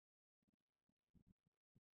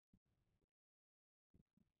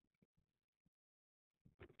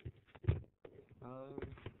Hello,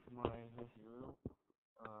 my name is Cyril,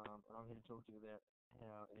 and I'm here to talk to you about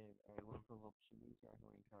how a world full of opportunities how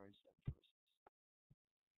can we encourage safe choices.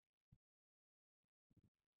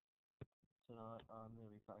 Tonight I'm going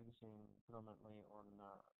to be focusing predominantly on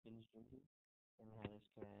binge drinking and how this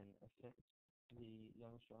can affect the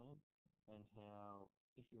young Australian and how,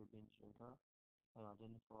 if you're a binge drinker, and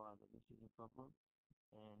identify that this is a problem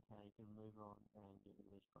and how you can move on and get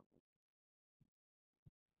rid of this problem.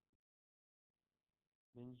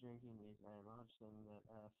 Binge drinking is a large thing that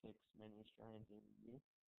affects many Australians every year,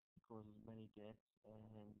 causes many deaths and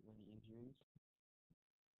many injuries,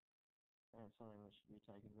 and it's something that should be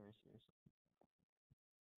taken very seriously.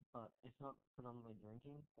 But it's not predominantly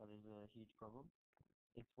drinking that is a huge problem.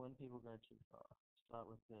 It's when people go too far.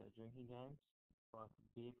 Start with the drinking games, like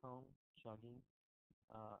beer pong, chugging,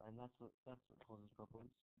 and that's what causes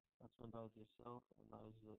problems. That's when both yourself and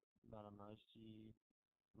those that matter most to you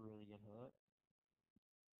really get hurt,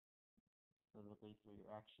 whether it be through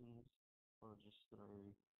your actions or just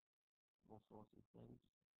through all sorts of things.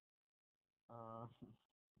 Uh,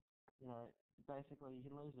 basically you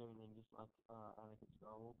can lose everything, just like Anakin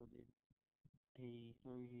Skywalker did. He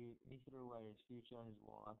threw away his future, his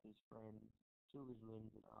wife, his friends, two of his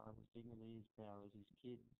limbs and arms, his dignity, his powers, his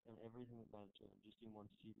kids, and everything that mattered to him, just in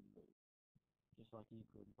one stupid move, just like you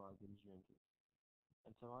could by binge drinking.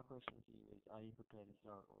 And so my question to you is, are you prepared to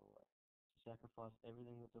throw it all away? To sacrifice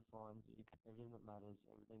everything that defines you, everything that matters,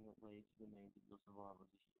 everything that leads to the means of your survival as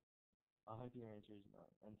a human? I hope your answer is no,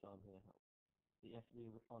 and so I'm here to help. You have to be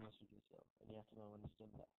honest with yourself, and you have to know when to step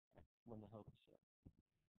back, when to help yourself.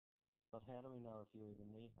 But how do we know if you even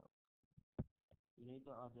need help? You need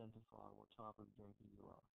to identify what type of drinker you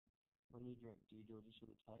are. When you drink, do you do it just for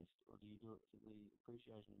the taste, or do you do it for the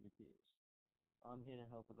appreciation of your peers? I'm here to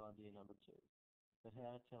help with idea number 2. But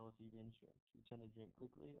how to tell if you binge drink? You tend to drink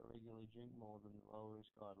quickly or regularly drink more than the low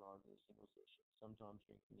risk guidelines of a single session, sometimes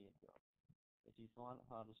drinking the entire. If you find it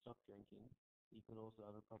hard to stop drinking, you could also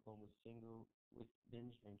have a problem with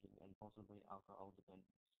binge drinking and possibly alcohol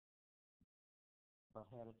dependence. But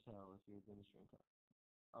how to tell if you're a binge drinker?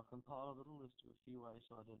 I've compiled a little list of a few ways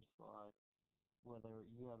to identify whether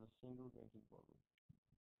you have a single drinking problem.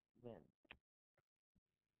 Then,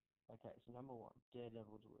 okay, so number 1,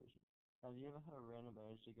 daredevil delusion. Have you ever had a random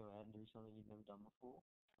urge to go out and do something you've never done before,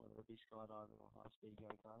 whether it be skydiving or high-speed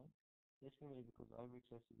go-karting? This can be because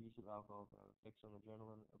over-excessive use of alcohol can have effects on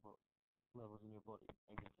adrenaline levels in your body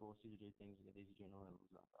and can force you to do things to get these adrenaline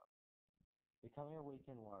levels back up. Becoming a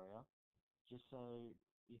weekend warrior, just so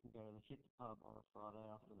you can go to hit the pub on a Friday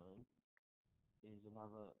afternoon, is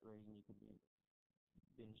another reason you could be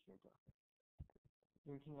a binge drinker.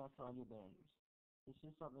 Drinking outside your bends. This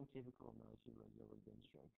is something typical of those who regularly binge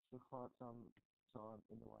drink. For quite some time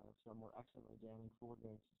in the way of someone accidentally downing 4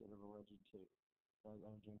 drinks instead of alleged 2. They're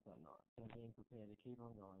going to drink that night, and being prepared to keep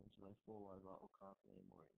on going until they fall over or can't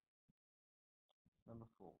anymore. Number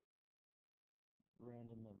 4.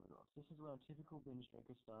 Random memory loss. This is where a typical binge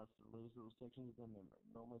drinker starts to lose little sections of their memory,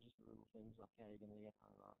 normally just the little things like how you're going to get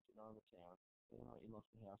home after you know the town, whether or not you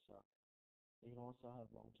locked the house up. It can also have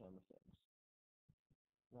long-term effects.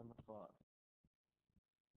 Number 5.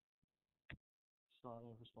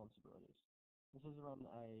 Sliding of responsibilities. This is when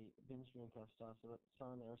a binge drinker starts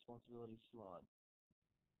throwing their responsibilities slide,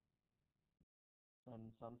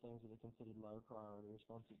 and some things that are considered low priority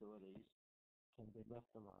responsibilities can be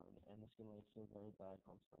left alone, and this can lead to very bad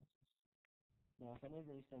consequences. Now, if any of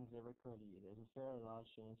these things ever occur to you, there's a fairly large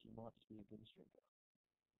chance you might just be a binge drinker.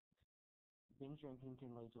 Binge drinking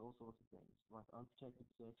can lead to all sorts of things, like unprotected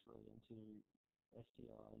sex leading to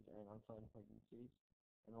STIs and unplanned pregnancies,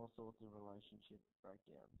 and all sorts of relationship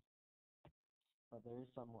breakdowns. But there is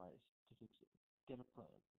some ways to fix it. Get a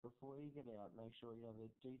plan. Before you get out, make sure you have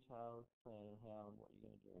a detailed plan on how and what you're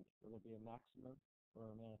going to drink, whether it be a maximum or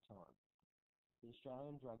an amount of time. The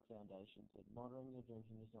Australian Drug Foundation said monitoring your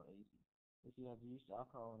drinking is not easy. If you have used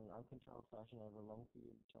alcohol in an uncontrolled fashion over a long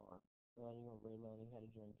period of time, learning or relearning how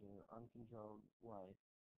to drink in an uncontrolled way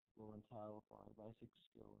will entail applying basic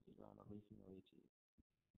skills that are not familiar to you.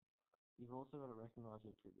 You've also got to recognize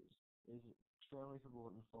your triggers. It is extremely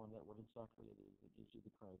important to find out what exactly it is that gives you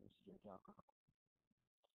the cravings to drink alcohol.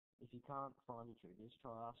 If you can't find your triggers,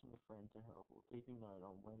 try asking a friend to help or keeping note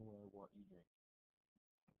on when, where, what you drink.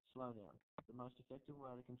 Slow down. The most effective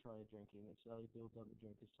way to control your drinking is slowly build up the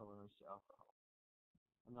drinker's tolerance to alcohol.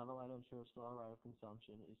 Another way to ensure a slow rate of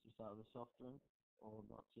consumption is to start with a soft drink or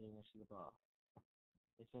not sitting next to the bar.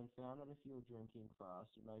 It's been found that if you're drinking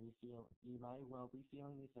fast, you may well be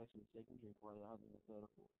feeling the effects of the second drink while you're having a third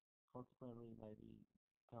or fourth. Consequently, you may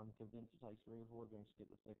become convinced it takes 3 or 4 drinks to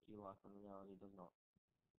get the effect you like when in reality it does not.